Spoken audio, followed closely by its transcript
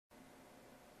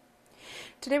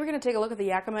Today we're going to take a look at the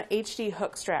Yakima HD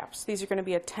Hook Straps. These are going to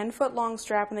be a 10-foot long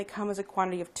strap and they come as a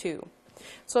quantity of 2.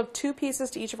 So I have 2 pieces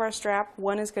to each of our strap.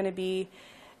 One is going to be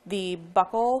the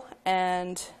buckle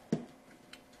and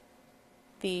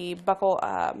the buckle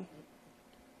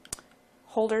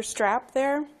holder strap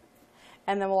there.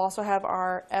 And then we'll also have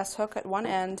our S hook at one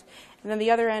end. And then the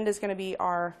other end is going to be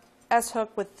our S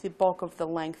hook with the bulk of the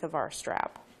length of our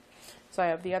strap. So I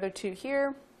have the other 2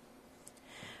 here.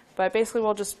 But basically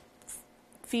we'll just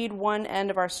feed one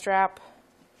end of our strap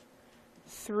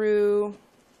through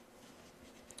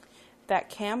that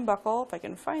cam buckle. If I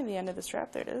can find the end of the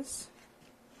strap, there it is.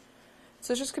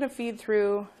 So it's just going to feed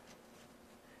through,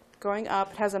 going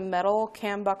up. It has a metal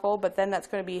cam buckle, but then that's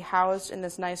going to be housed in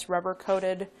this nice rubber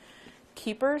coated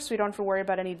keeper, so we don't have to worry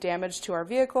about any damage to our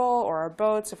vehicle or our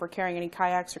boats if we're carrying any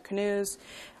kayaks or canoes.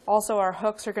 Also, our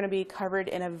hooks are going to be covered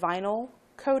in a vinyl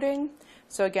coating.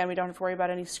 So again, we don't have to worry about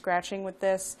any scratching with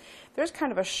this. There's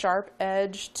kind of a sharp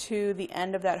edge to the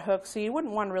end of that hook, so you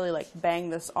wouldn't want to really like bang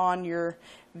this on your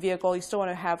vehicle. You still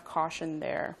want to have caution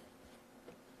there.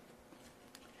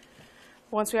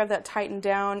 Once we have that tightened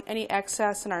down, any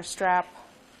excess in our strap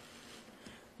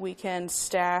we can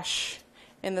stash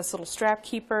in this little strap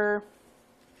keeper.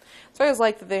 So I always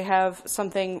like that they have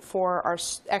something for our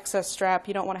excess strap.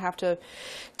 You don't want to have to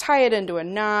tie it into a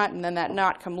knot and then that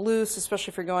knot come loose,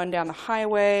 especially if you're going down the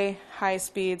highway. High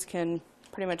speeds can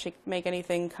pretty much make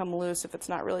anything come loose if it's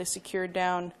not really secured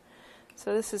down.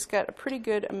 So this has got a pretty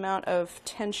good amount of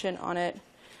tension on it.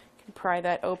 You can pry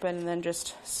that open and then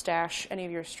just stash any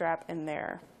of your strap in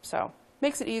there. So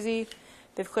makes it easy.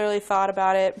 They've clearly thought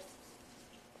about it.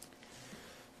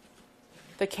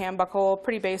 The cam buckle,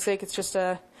 pretty basic. It's just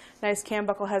a nice cam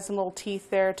buckle, has some little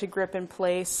teeth there to grip in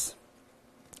place.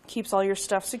 Keeps all your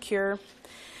stuff secure.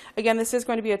 Again, this is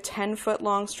going to be a 10-foot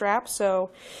long strap, so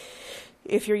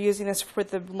if you're using this with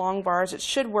the long bars, it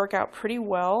should work out pretty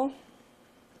well.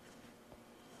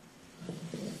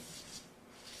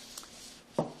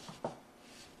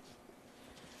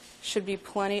 Should be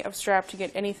plenty of strap to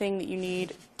get anything that you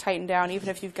need tightened down, even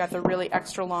if you've got the really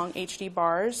extra long HD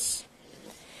bars.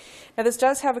 Now this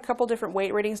does have a couple different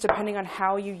weight ratings depending on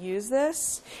how you use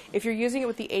this. If you're using it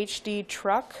with the HD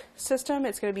truck system,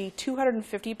 it's going to be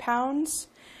 250 pounds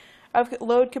of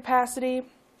load capacity.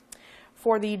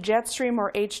 For the Jetstream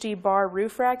or HD bar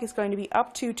roof rack, it's going to be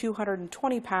up to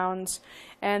 220 pounds.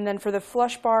 And then for the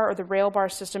flush bar or the rail bar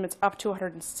system, it's up to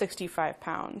 165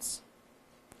 pounds.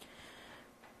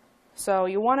 So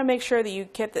you want to make sure that you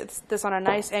get this on a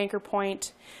nice anchor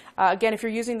point. Again, if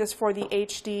you're using this for the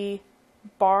HD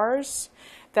bars,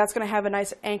 that's going to have a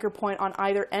nice anchor point on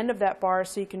either end of that bar,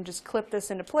 so you can just clip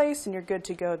this into place and you're good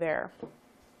to go there.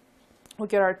 We'll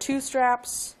get our 2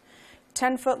 straps,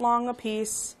 10-foot long a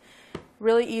piece,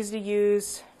 really easy to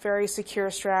use, very secure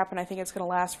strap, and I think it's going to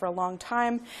last for a long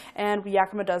time, and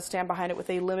Yakima does stand behind it with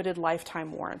a limited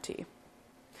lifetime warranty.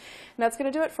 And that's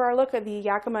going to do it for our look at the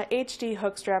Yakima HD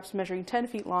Hook Straps measuring 10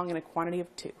 feet long in a quantity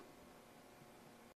of 2.